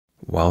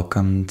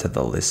Welcome to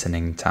the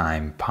Listening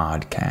Time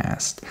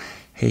Podcast.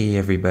 Hey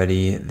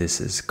everybody, this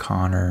is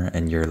Connor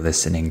and you're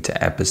listening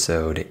to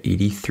episode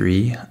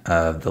 83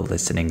 of the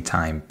Listening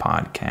Time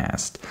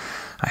Podcast.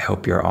 I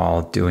hope you're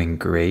all doing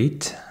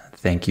great.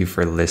 Thank you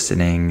for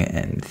listening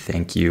and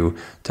thank you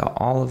to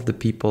all of the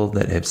people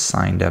that have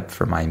signed up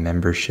for my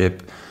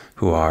membership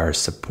who are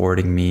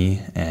supporting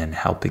me and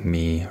helping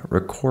me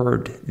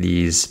record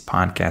these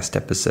podcast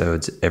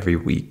episodes every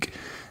week.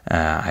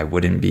 I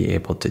wouldn't be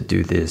able to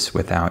do this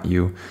without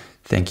you.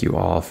 Thank you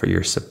all for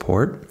your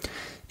support.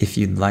 If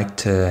you'd like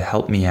to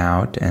help me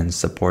out and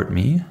support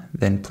me,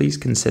 then please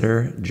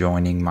consider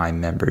joining my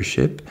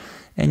membership,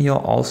 and you'll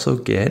also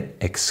get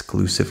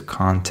exclusive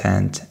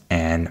content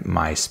and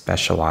my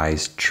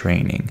specialized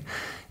training.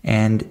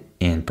 And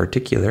in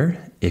particular,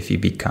 if you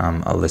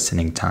become a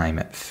Listening Time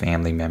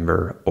family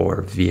member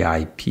or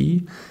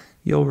VIP,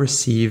 you'll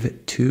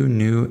receive 2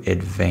 new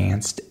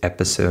advanced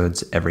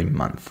episodes every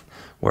month,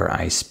 where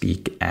I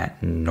speak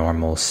at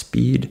normal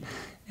speed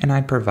and I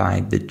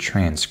provide the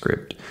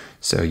transcript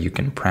so you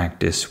can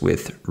practice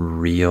with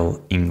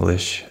real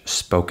English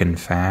spoken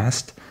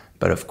fast,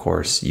 but of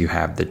course you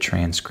have the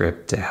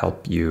transcript to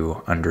help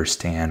you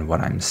understand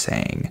what I'm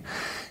saying.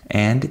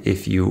 And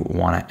if you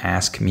want to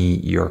ask me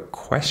your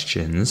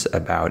questions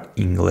about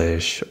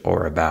English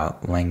or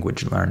about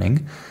language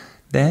learning,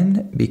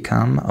 then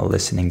become a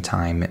Listening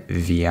Time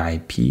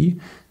VIP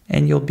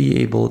and you'll be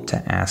able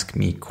to ask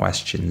me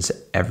questions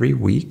every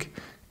week,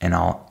 and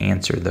I'll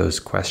answer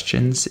those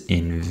questions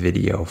in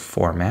video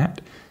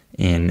format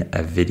in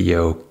a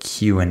video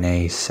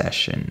Q&A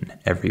session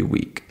every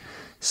week.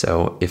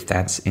 So if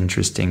that's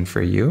interesting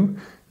for you,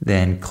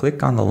 then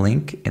click on the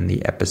link in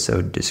the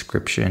episode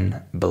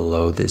description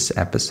below this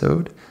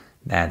episode.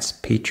 That's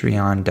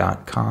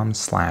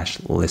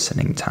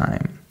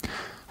patreon.com/listeningtime.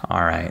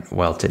 All right,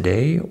 well,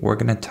 today we're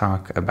going to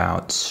talk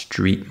about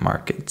street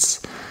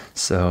markets.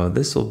 So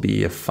this will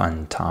be a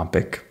fun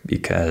topic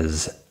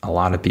because a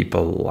lot of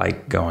people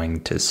like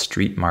going to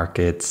street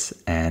markets,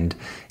 and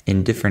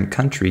in different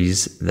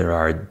countries, there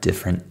are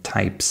different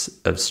types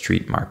of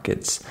street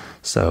markets.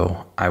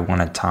 So I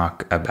want to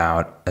talk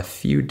about a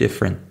few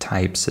different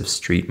types of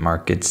street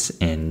markets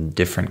in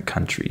different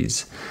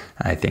countries.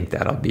 I think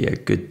that'll be a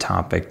good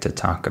topic to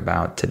talk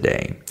about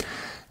today.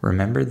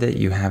 Remember that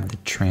you have the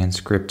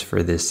transcript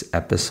for this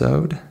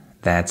episode.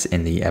 That's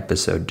in the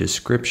episode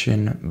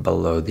description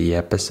below the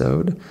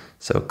episode.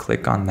 So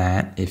click on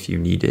that if you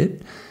need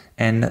it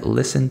and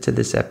listen to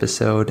this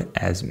episode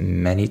as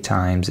many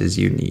times as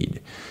you need.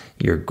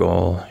 Your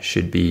goal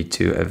should be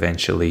to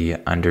eventually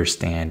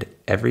understand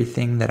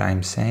everything that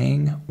I'm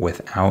saying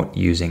without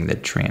using the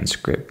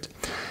transcript.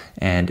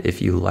 And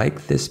if you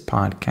like this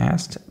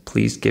podcast,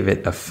 please give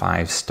it a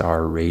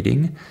 5-star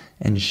rating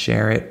and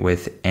share it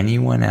with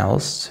anyone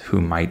else who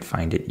might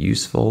find it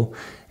useful,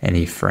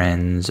 any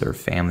friends or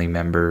family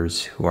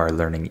members who are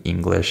learning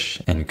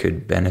English and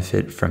could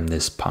benefit from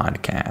this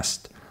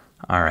podcast.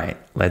 All right,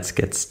 let's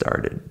get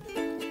started.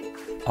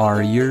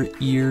 Are your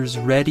ears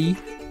ready?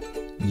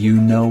 You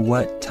know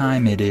what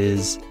time it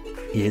is.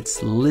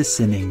 It's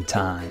listening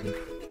time.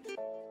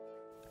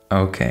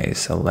 Okay,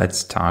 so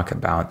let's talk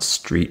about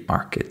street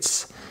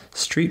markets.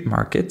 Street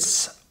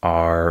markets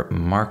are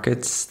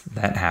markets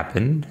that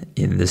happen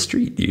in the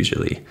street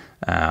usually,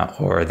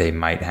 or they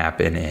might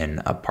happen in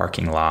a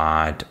parking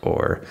lot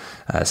or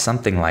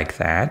something like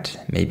that,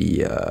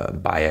 maybe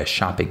by a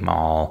shopping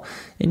mall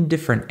in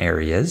different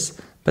areas,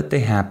 but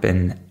they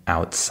happen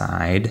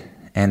outside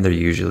and they're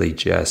usually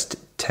just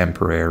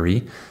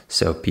temporary.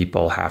 So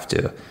people have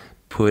to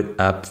put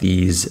up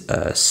these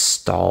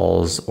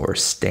stalls or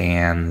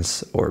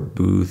stands or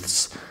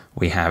booths.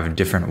 We have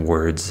different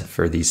words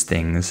for these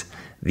things.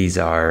 These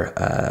are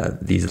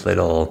these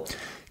little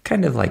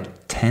kind of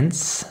like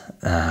tents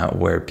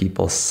where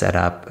people set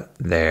up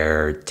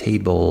their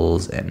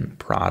tables and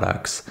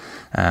products.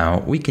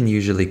 We can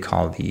usually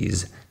call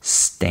these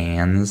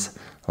stands,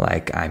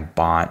 like I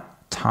bought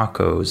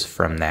tacos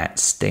from that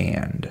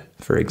stand,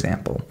 for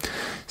example.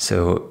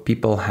 So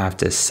people have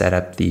to set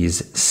up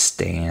these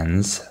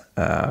stands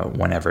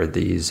whenever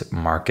these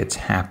markets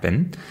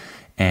happen.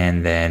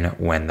 And then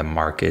when the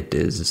market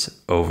is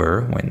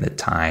over, when the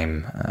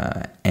time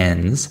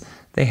ends,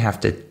 they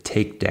have to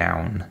take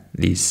down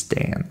these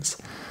stands.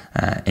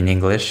 In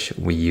English,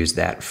 we use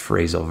that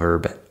phrasal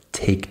verb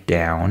take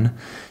down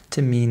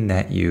to mean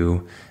that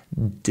you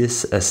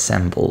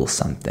disassemble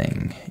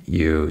something.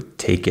 You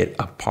take it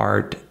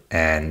apart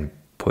and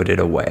put it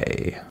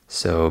away.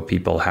 So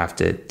people have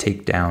to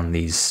take down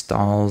these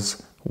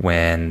stalls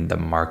when the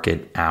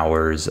market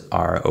hours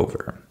are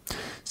over.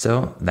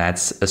 So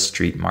that's a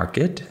street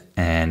market,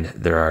 and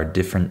there are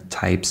different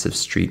types of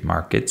street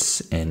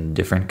markets in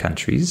different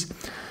countries.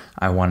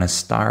 I want to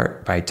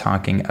start by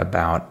talking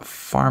about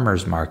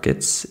farmers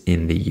markets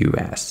in the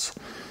US.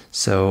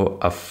 So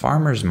a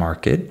farmers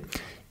market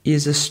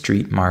is a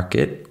street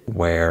market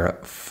where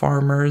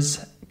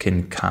farmers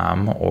can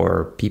come,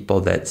 or people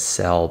that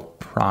sell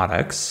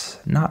products,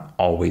 not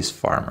always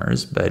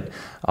farmers, but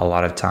a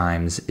lot of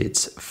times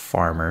it's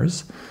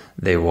farmers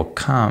they will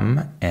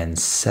come and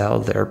sell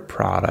their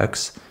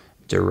products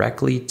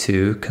directly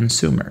to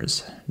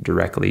consumers,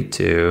 directly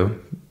to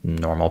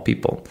normal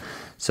people.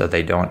 So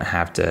they don't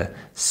have to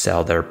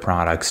sell their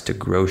products to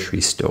grocery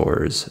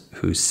stores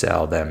who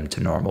sell them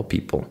to normal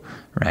people,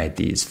 right?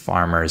 These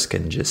farmers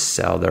can just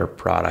sell their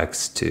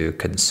products to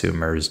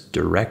consumers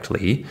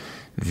directly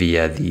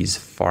via these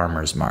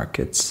farmers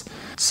markets.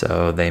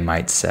 So they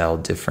might sell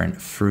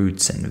different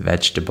fruits and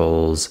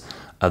vegetables,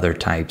 other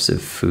types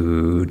of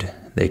food.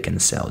 They can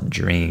sell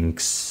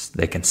drinks,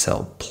 they can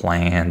sell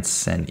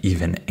plants and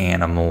even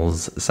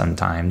animals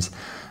sometimes.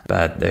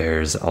 But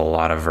there's a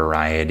lot of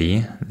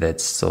variety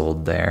that's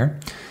sold there.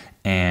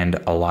 And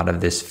a lot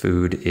of this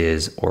food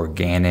is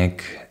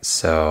organic,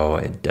 so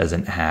it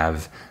doesn't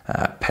have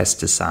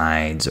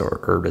pesticides or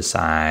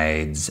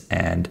herbicides,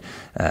 and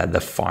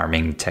the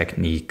farming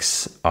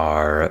techniques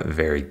are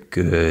very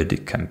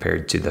good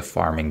compared to the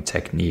farming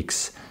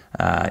techniques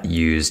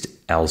used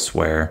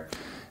elsewhere.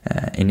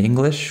 In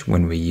English,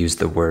 when we use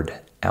the word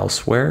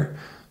elsewhere,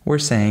 we're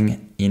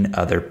saying in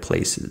other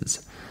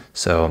places.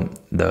 So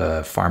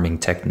the farming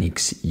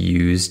techniques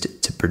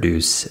used to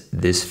produce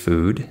this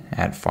food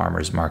at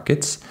farmers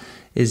markets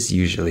is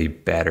usually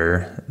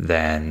better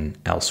than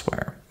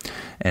elsewhere.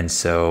 And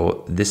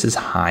so this is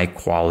high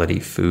quality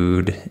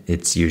food.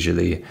 It's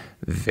usually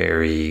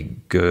very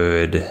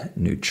good,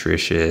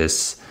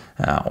 nutritious,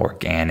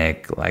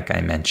 organic, like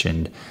I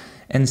mentioned.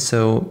 And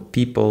so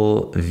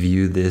people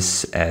view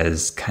this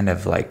as kind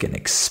of like an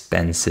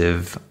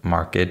expensive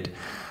market.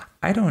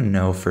 I don't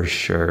know for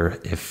sure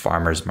if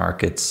farmers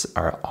markets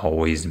are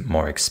always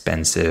more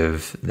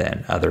expensive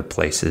than other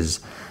places,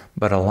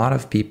 but a lot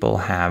of people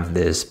have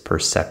this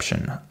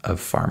perception of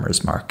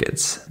farmers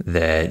markets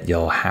that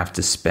you'll have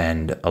to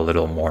spend a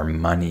little more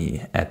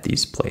money at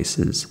these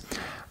places.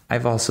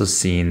 I've also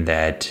seen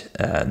that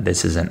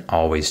this isn't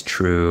always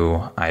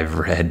true. I've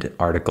read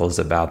articles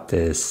about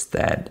this,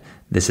 that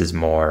this is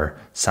more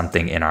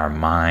something in our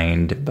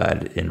mind,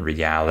 but in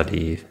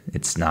reality,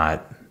 it's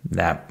not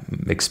that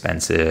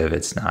expensive.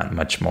 It's not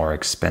much more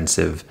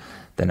expensive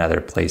than other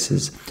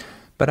places.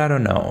 But I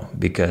don't know,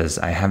 because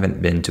I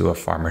haven't been to a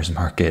farmer's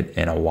market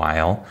in a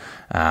while.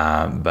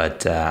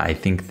 But I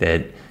think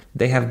that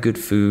they have good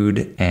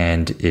food.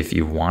 And if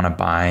you want to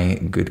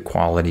buy good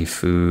quality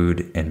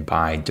food and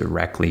buy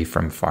directly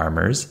from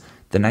farmers,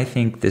 then I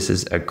think this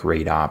is a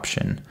great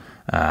option.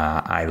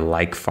 I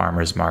like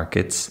farmers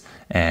markets,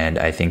 and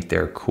I think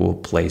they're cool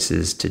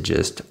places to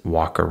just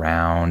walk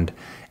around.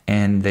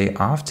 And they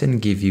often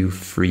give you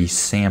free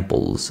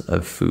samples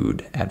of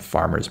food at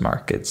farmers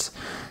markets.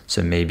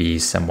 So maybe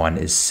someone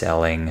is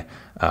selling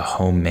a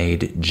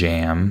homemade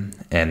jam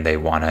and they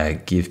want to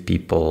give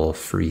people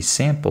free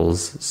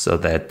samples so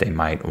that they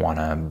might want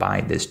to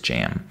buy this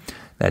jam.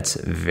 That's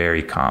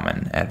very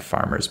common at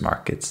farmers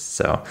markets.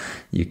 So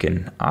you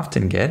can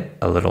often get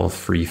a little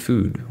free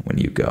food when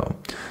you go.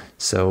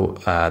 So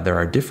there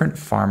are different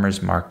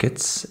farmers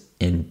markets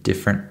in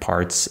different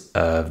parts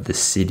of the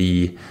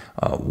city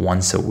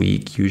once a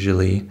week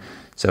usually.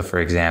 So for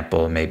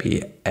example,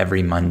 maybe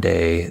every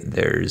Monday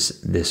there's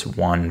this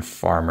one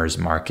farmer's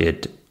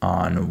market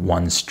on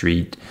one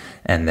street,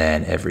 and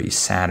then every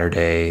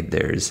Saturday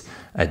there's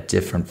a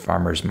different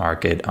farmer's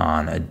market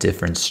on a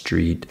different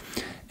street.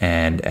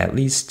 And at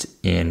least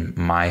in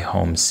my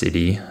home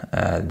city,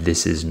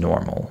 this is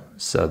normal.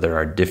 So there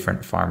are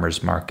different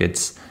farmers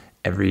markets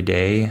every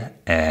day,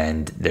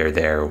 and they're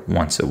there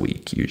once a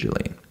week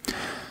usually.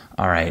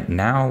 All right,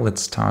 now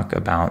let's talk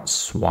about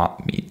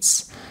swap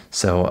meets.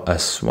 So a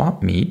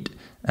swap meet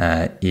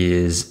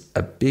is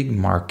a big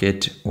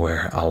market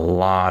where a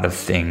lot of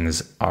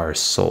things are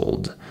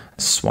sold.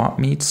 Swap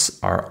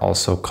meets are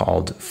also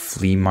called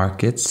flea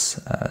markets.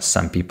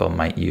 Some people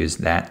might use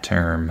that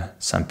term.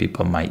 Some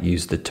people might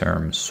use the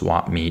term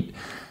swap meet.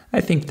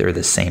 I think they're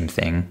the same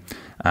thing.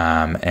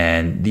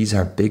 And these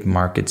are big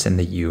markets in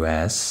the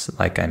US,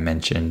 like I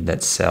mentioned,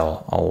 that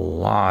sell a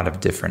lot of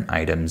different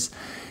items.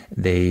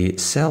 They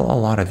sell a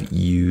lot of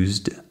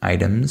used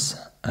items.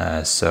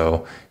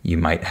 So you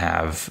might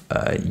have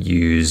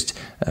used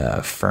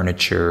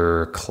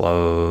furniture,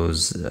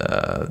 clothes,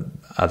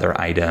 other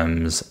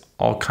items,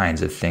 all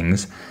kinds of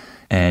things.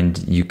 And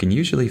you can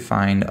usually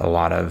find a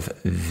lot of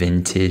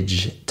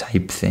vintage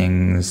type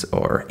things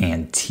or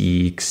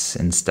antiques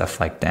and stuff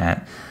like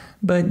that.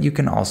 But you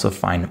can also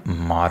find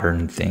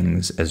modern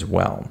things as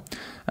well.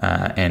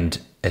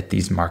 And at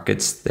these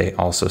markets, they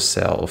also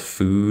sell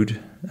food.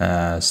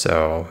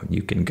 So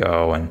you can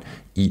go and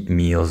eat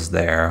meals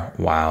there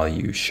while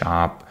you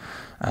shop.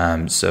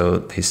 So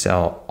they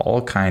sell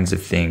all kinds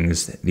of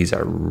things. These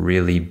are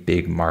really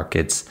big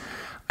markets.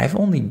 I've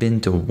only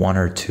been to one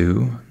or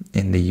two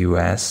in the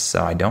US,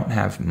 so I don't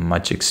have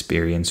much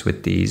experience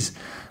with these.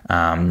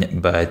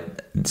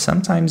 But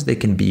sometimes they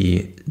can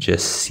be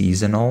just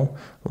seasonal,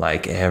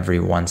 like every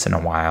once in a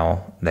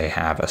while they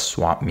have a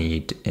swap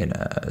meet in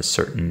a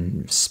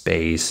certain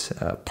space,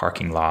 a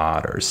parking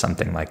lot or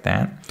something like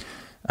that.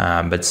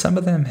 But some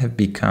of them have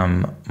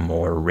become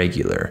more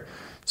regular.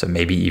 So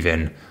maybe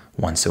even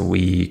once a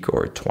week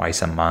or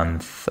twice a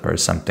month or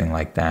something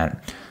like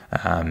that.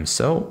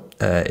 So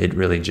it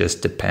really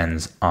just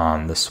depends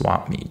on the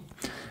swap meet.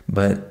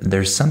 But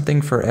there's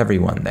something for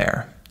everyone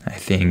there. I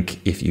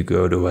think if you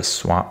go to a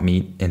swap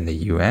meet in the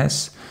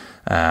US,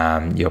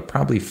 you'll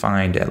probably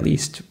find at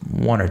least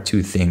one or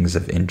two things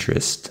of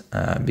interest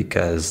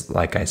because,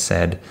 like I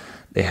said,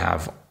 they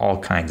have all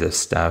kinds of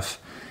stuff.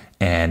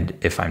 And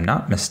if I'm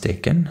not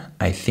mistaken,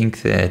 I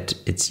think that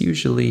it's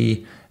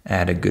usually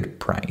at a good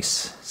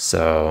price.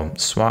 So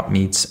swap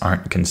meets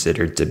aren't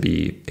considered to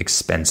be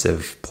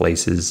expensive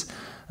places.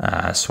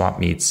 Swap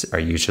meets are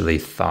usually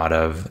thought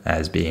of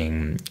as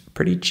being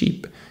pretty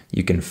cheap.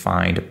 You can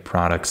find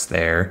products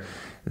there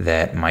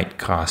that might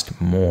cost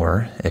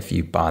more if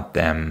you bought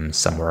them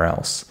somewhere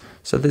else.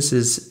 So this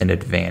is an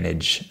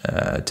advantage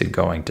to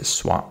going to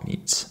swap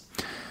meets.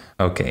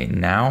 Okay,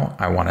 now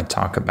I want to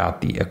talk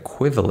about the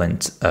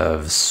equivalent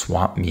of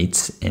swap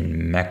meets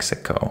in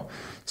Mexico.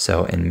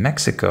 So in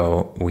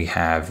Mexico, we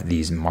have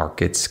these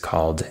markets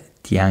called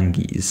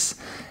tianguis.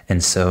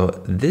 And so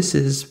this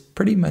is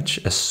pretty much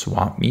a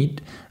swap meet,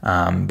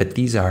 but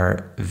these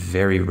are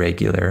very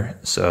regular.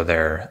 So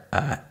they're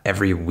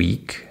every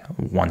week,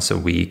 once a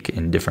week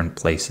in different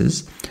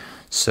places.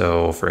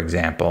 So for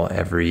example,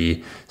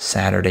 every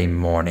Saturday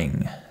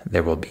morning,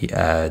 there will be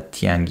a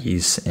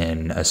tianguis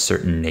in a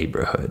certain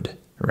neighborhood,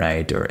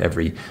 right? Or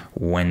every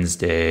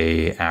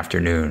Wednesday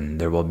afternoon,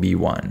 there will be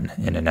one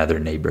in another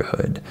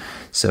neighborhood.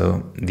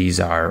 So these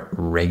are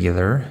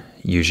regular,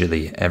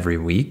 usually every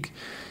week.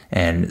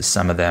 And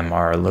some of them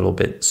are a little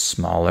bit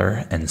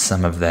smaller and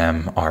some of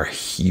them are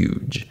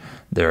huge.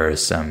 There are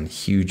some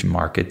huge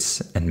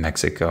markets in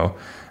Mexico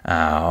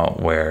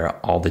where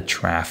all the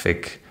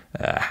traffic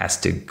has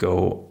to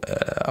go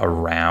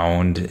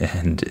around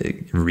and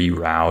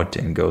reroute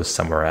and go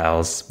somewhere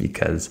else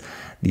because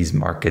these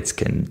markets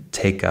can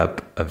take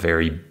up a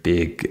very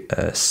big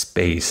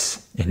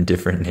space in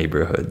different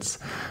neighborhoods.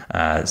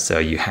 So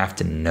you have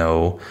to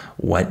know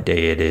what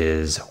day it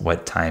is,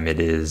 what time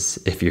it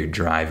is, if you're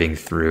driving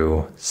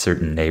through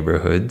certain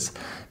neighborhoods,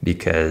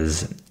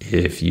 because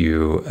if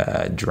you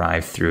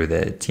drive through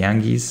the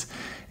tianguis,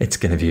 it's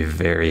going to be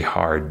very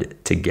hard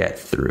to get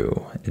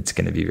through. It's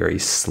going to be very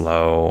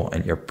slow,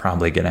 and you're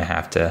probably going to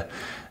have to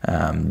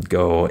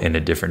go in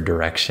a different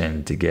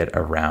direction to get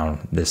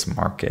around this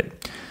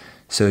market.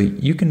 So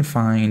you can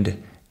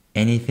find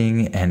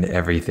anything and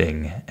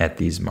everything at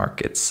these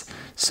markets.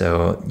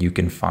 So you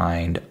can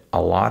find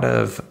a lot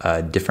of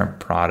different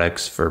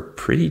products for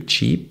pretty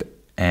cheap,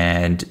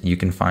 and you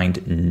can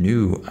find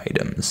new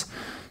items.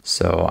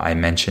 So I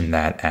mentioned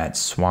that at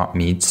swap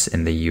meets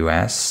in the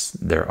US,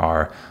 there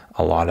are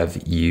a lot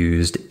of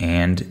used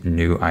and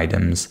new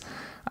items.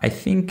 I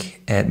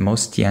think at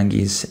most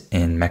tianguis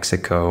in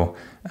Mexico,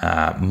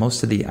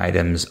 most of the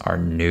items are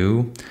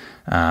new.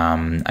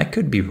 I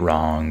could be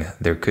wrong.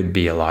 There could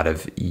be a lot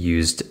of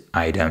used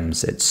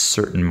items at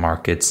certain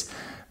markets,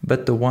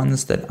 but the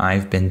ones that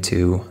I've been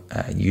to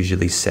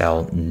usually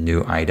sell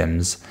new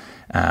items.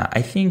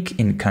 I think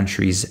in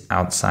countries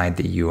outside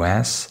the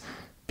US,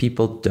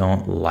 people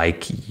don't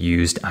like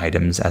used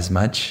items as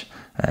much.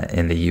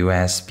 In the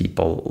US,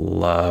 people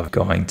love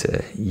going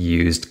to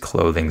used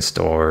clothing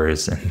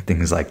stores and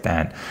things like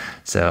that.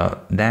 So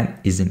that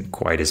isn't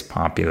quite as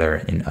popular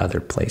in other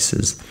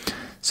places.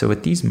 So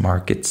at these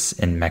markets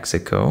in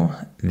Mexico,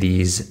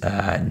 these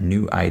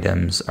new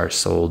items are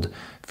sold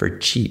for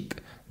cheap.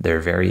 They're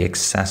very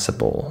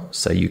accessible.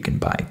 So you can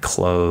buy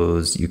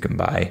clothes, you can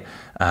buy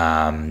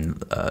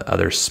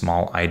other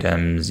small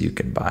items, you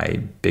can buy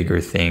bigger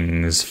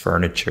things,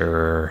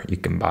 furniture, you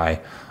can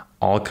buy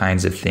all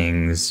kinds of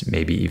things,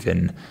 maybe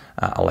even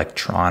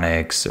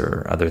electronics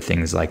or other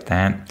things like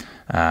that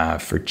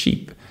for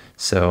cheap.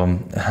 So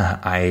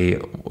I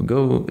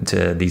go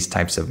to these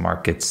types of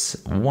markets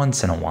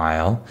once in a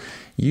while,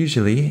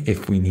 usually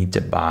if we need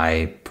to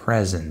buy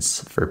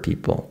presents for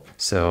people.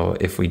 So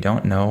if we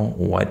don't know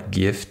what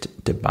gift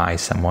to buy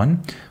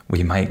someone,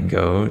 we might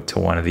go to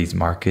one of these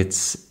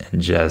markets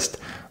and just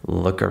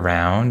look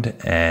around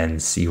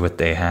and see what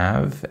they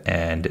have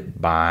and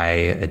buy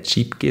a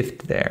cheap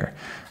gift there.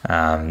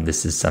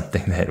 This is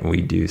something that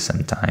we do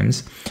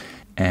sometimes.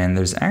 And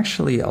there's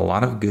actually a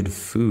lot of good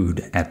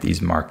food at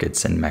these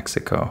markets in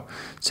Mexico.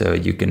 So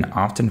you can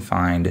often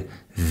find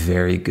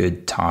very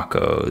good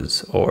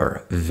tacos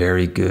or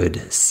very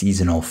good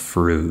seasonal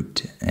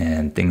fruit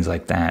and things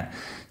like that.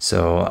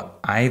 So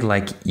I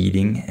like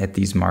eating at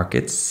these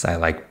markets. I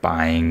like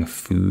buying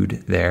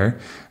food there.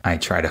 I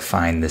try to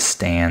find the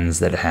stands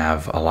that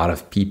have a lot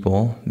of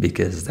people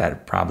because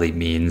that probably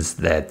means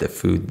that the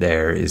food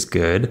there is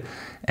good.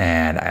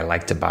 And I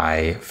like to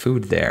buy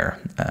food there,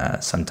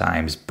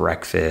 sometimes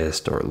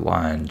breakfast or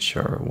lunch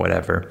or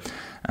whatever.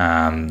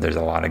 There's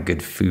a lot of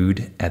good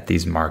food at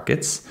these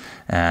markets.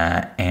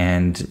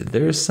 And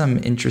there's some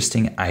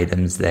interesting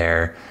items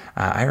there.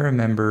 I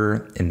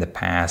remember in the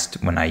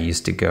past when I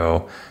used to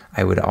go,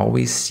 I would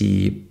always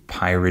see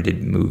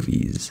pirated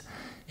movies.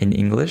 In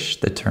English,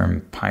 the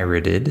term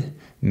pirated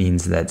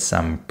means that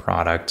some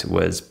product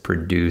was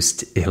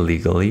produced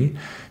illegally.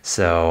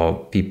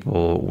 So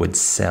people would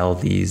sell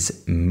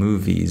these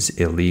movies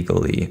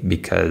illegally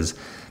because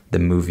the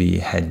movie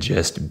had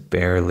just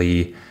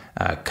barely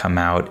come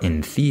out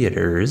in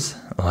theaters.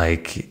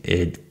 Like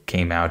it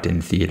came out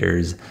in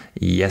theaters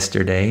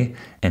yesterday,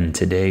 and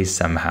today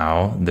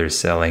somehow they're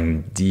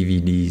selling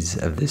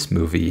DVDs of this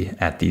movie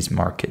at these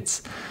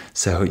markets.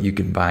 So you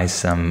can buy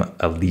some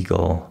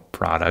illegal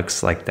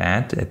products like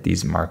that at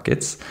these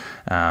markets,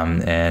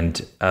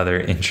 and other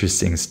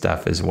interesting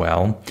stuff as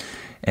well.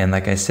 And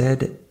like I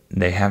said,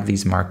 they have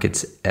these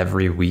markets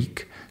every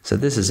week. So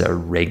this is a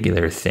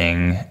regular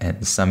thing,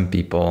 and some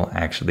people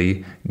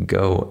actually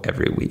go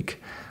every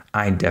week.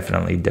 I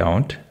definitely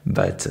don't,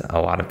 but a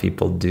lot of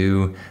people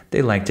do.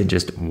 They like to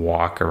just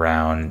walk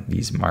around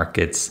these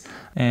markets,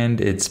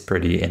 and it's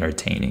pretty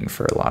entertaining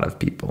for a lot of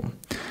people.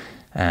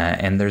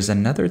 And there's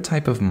another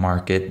type of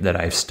market that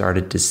I've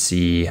started to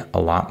see a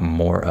lot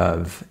more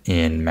of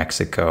in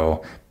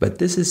Mexico, but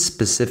this is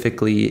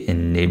specifically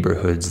in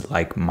neighborhoods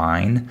like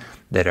mine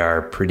that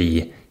are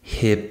pretty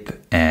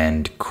hip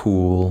and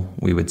cool,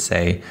 we would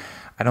say.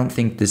 I don't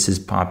think this is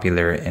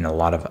popular in a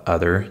lot of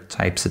other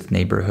types of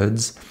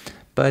neighborhoods,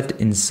 but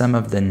in some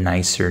of the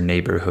nicer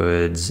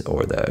neighborhoods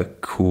or the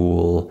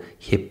cool,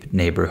 hip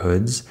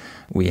neighborhoods,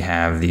 we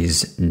have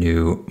these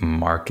new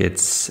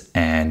markets,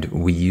 and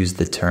we use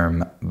the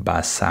term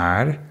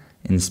bazar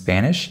in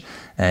Spanish.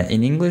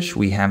 In English,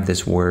 we have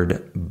this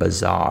word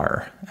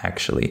bazaar,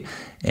 actually.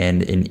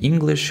 And in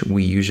English,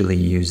 we usually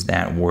use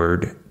that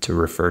word to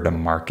refer to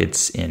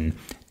markets in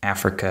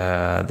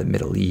Africa, the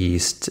Middle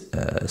East,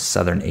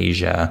 Southern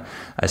Asia,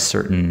 a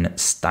certain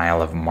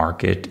style of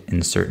market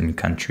in certain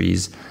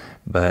countries.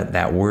 But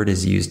that word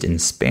is used in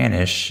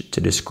Spanish to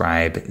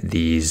describe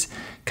these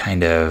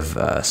kind of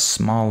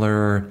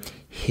smaller,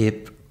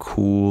 hip,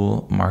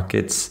 cool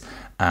markets.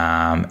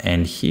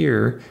 And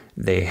here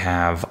they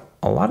have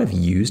a lot of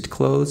used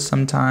clothes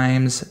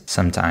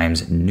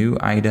sometimes new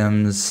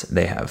items.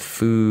 They have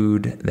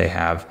food. They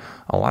have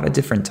a lot of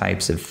different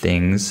types of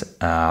things,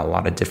 a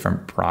lot of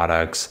different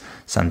products.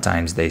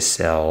 Sometimes they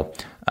sell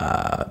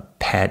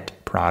pet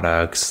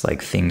products,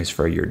 like things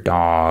for your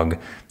dog.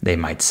 They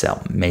might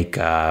sell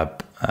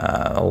makeup,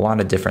 a lot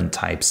of different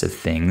types of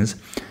things.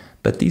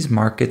 But these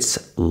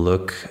markets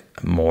look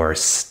more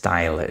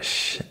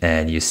stylish,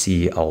 and you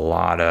see a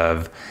lot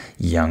of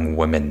young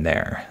women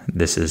there.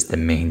 This is the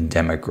main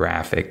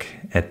demographic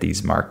at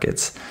these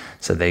markets.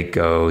 So they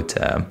go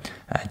to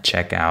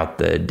check out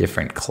the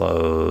different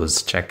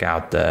clothes, check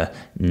out the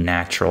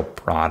natural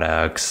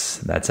products.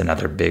 That's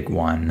another big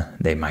one.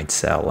 They might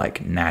sell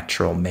like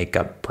natural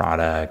makeup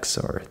products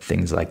or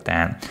things like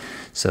that.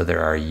 So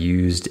there are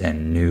used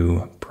and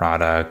new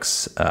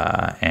products,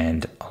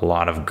 and a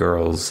lot of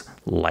girls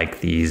like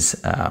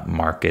these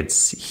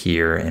markets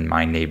here in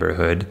my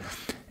neighborhood.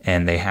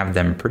 And they have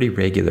them pretty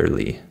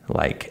regularly,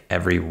 like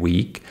every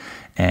week.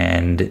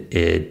 And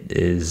it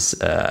is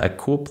a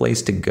cool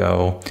place to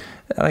go.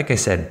 Like I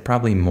said,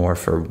 probably more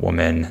for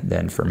women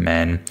than for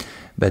men,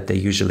 but they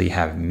usually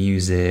have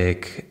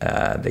music,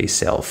 they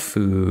sell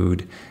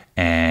food,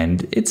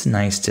 and it's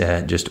nice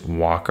to just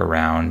walk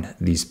around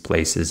these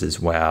places as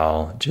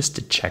well, just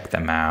to check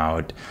them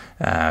out,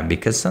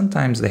 because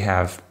sometimes they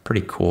have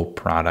pretty cool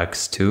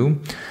products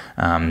too.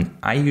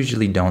 I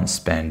usually don't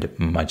spend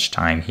much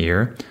time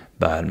here,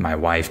 but my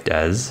wife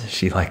does.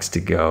 She likes to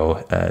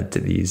go to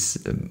these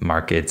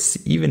markets,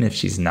 even if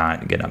she's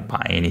not gonna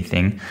buy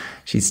anything.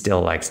 She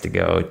still likes to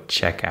go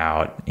check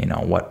out,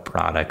 what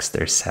products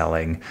they're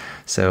selling.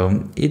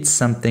 So it's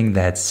something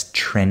that's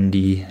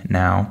trendy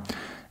now.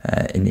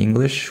 In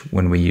English,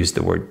 when we use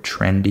the word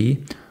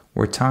trendy,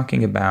 we're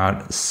talking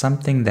about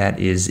something that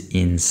is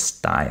in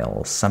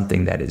style,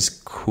 something that is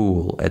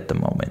cool at the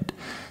moment.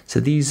 So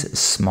these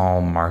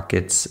small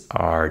markets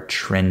are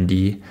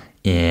trendy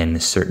in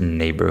certain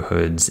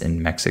neighborhoods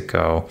in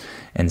Mexico.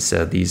 And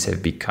so these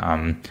have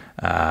become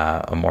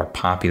a more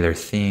popular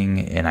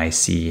thing. And I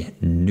see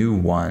new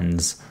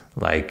ones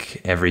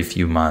like every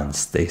few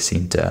months. They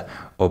seem to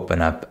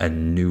open up a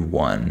new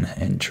one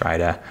and try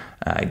to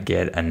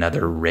get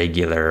another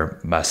regular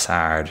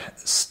bazar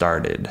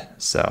started.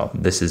 So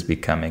this is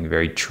becoming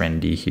very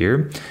trendy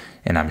here.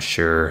 And I'm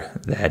sure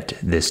that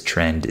this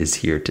trend is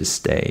here to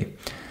stay.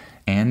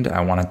 And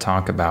I want to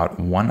talk about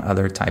one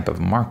other type of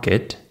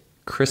market,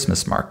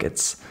 Christmas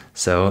markets.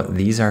 So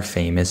these are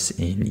famous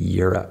in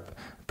Europe,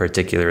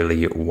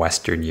 particularly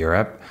Western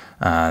Europe.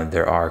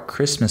 There are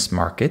Christmas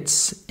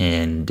markets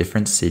in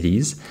different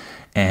cities,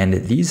 and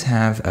these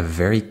have a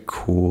very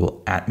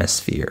cool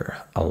atmosphere.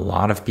 A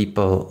lot of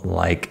people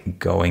like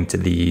going to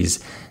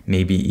these.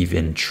 maybe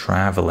even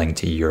traveling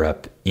to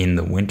Europe in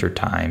the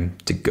wintertime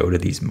to go to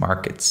these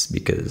markets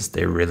because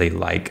they really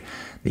like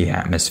the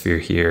atmosphere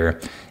here.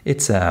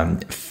 It's a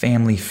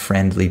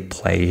family-friendly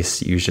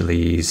place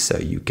usually, so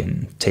you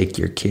can take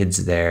your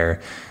kids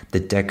there. The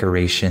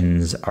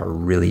decorations are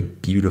really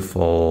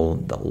beautiful.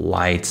 The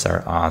lights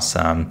are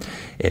awesome.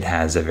 It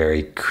has a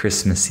very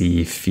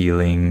Christmassy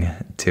feeling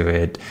to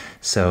it.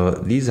 So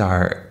these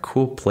are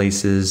cool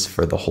places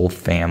for the whole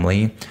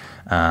family.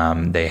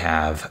 They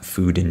have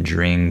food and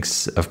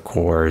drinks, of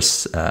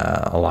course,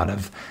 a lot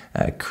of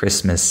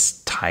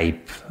Christmas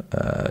type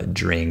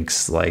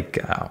drinks like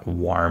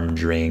warm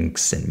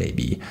drinks and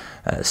maybe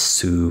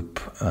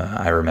soup.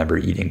 I remember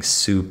eating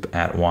soup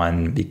at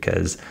one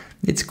because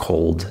it's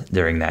cold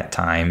during that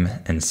time,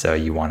 and so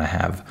you want to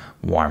have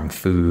warm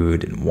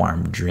food and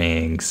warm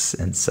drinks,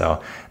 and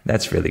so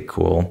that's really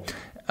cool.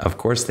 Of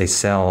course, they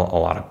sell a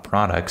lot of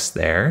products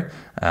there.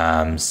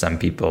 Some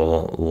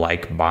people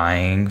like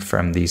buying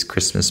from these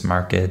Christmas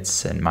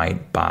markets and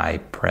might buy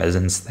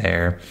presents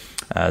there.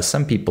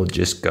 Some people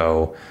just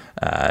go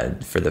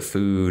for the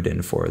food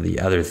and for the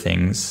other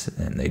things,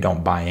 and they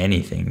don't buy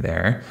anything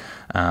there.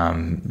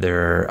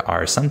 There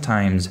are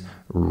sometimes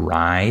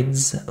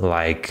rides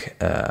like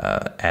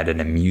at an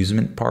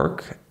amusement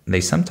park.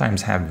 They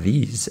sometimes have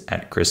these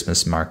at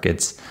Christmas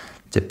markets,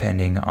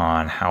 depending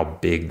on how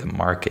big the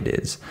market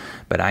is.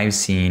 But I've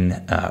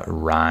seen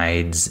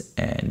rides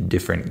and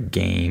different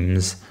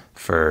games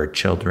for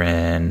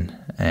children.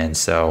 And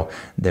so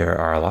there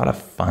are a lot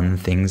of fun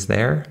things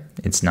there.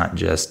 It's not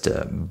just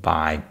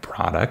buy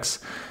products.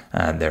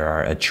 There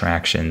are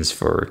attractions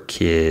for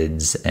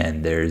kids,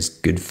 and there's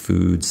good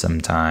food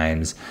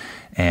sometimes.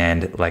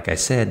 And like I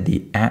said,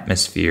 the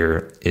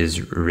atmosphere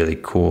is really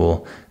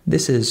cool.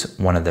 This is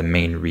one of the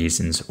main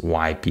reasons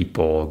why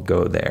people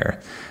go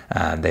there.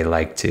 They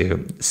like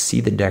to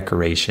see the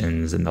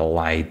decorations and the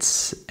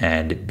lights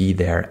and be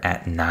there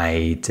at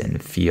night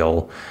and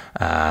feel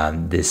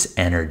this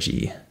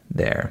energy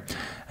there.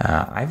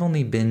 I've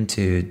only been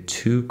to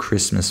 2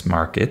 Christmas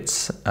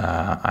markets.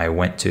 I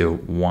went to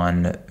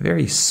one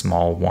very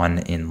small one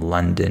in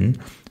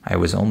London. I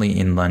was only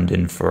in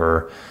London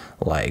for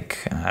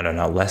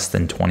less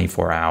than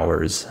 24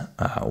 hours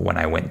when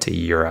I went to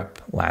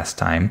Europe last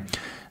time.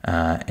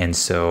 And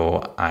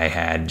so I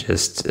had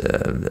just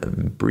a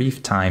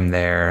brief time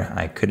there.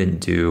 I couldn't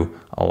do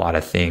a lot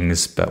of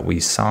things, but we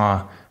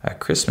saw a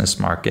Christmas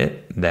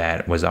market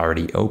that was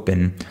already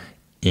open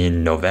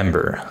in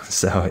November.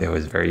 So it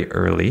was very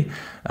early,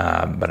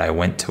 but I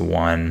went to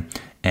one,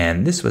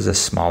 and this was a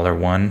smaller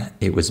one.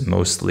 It was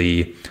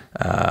mostly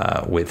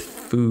with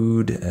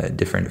food,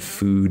 different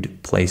food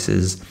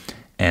places.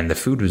 And the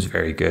food was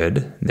very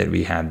good that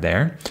we had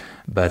there.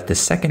 But the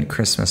second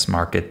Christmas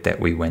market that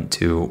we went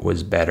to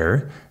was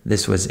better.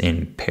 This was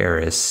in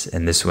Paris,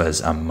 and this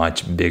was a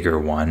much bigger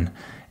one.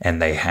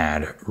 And they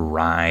had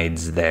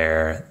rides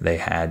there. They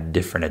had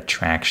different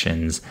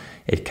attractions.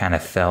 It kind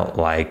of felt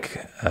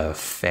like a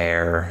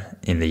fair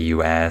in the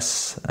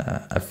US.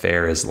 A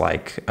fair is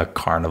like a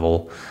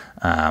carnival.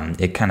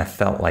 It kind of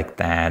felt like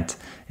that.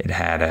 It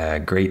had a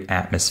great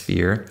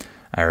atmosphere.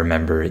 I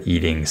remember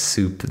eating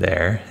soup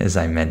there, as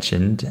I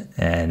mentioned,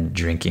 and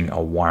drinking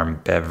a warm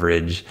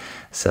beverage.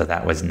 So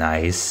that was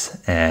nice.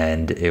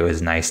 And it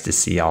was nice to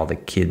see all the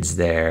kids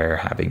there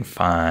having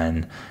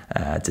fun,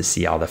 to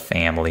see all the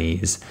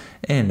families.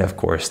 And of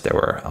course, there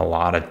were a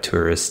lot of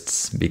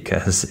tourists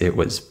because it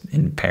was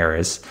in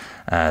Paris.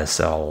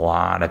 So a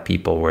lot of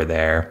people were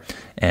there.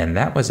 And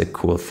that was a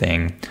cool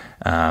thing.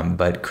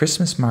 But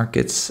Christmas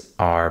markets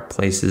are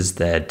places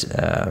that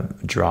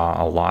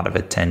draw a lot of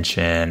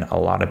attention. A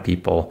lot of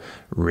people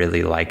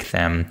really like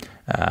them,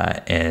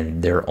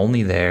 and they're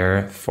only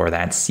there for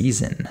that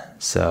season.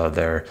 So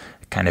they're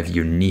kind of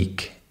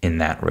unique in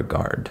that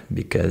regard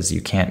because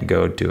you can't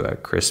go to a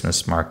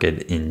Christmas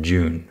market in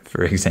June,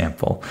 for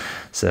example.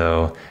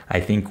 So I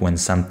think when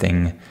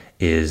something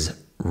is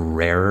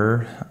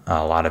rarer,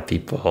 a lot of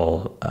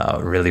people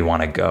really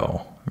want to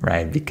go,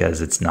 right?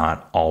 Because it's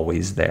not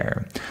always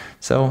there.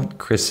 So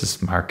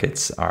Christmas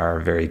markets are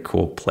very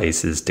cool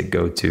places to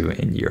go to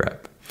in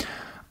Europe.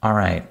 All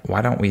right,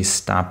 why don't we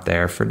stop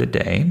there for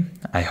today?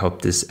 I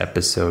hope this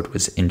episode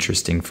was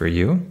interesting for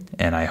you,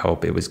 and I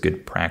hope it was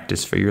good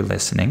practice for your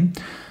listening.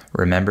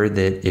 Remember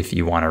that if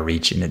you want to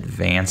reach an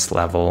advanced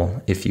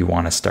level, if you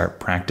want to start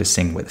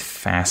practicing with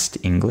fast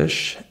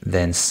English,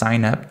 then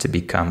sign up to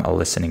become a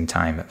Listening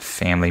Time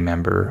family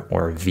member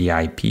or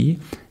VIP,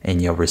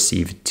 and you'll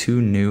receive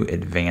 2 new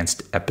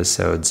advanced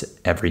episodes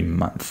every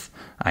month.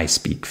 I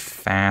speak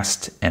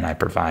fast and I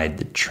provide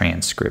the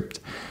transcript.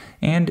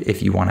 And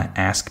if you want to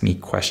ask me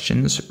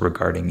questions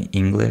regarding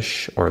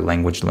English or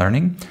language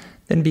learning,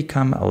 then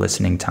become a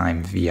Listening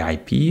Time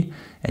VIP,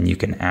 and you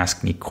can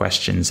ask me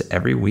questions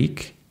every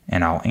week,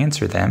 and I'll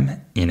answer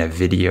them in a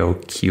video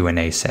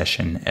Q&A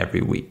session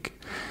every week.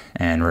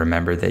 And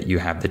remember that you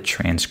have the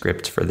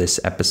transcript for this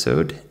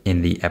episode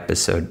in the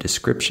episode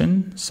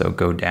description, so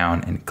go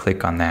down and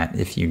click on that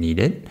if you need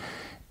it.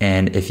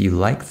 And if you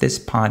like this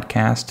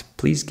podcast,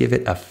 please give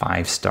it a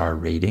 5-star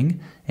rating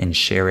and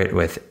share it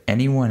with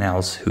anyone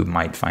else who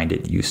might find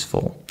it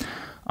useful.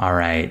 All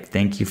right,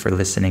 thank you for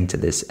listening to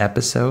this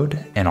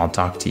episode, and I'll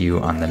talk to you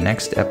on the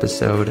next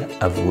episode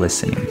of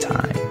Listening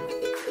Time.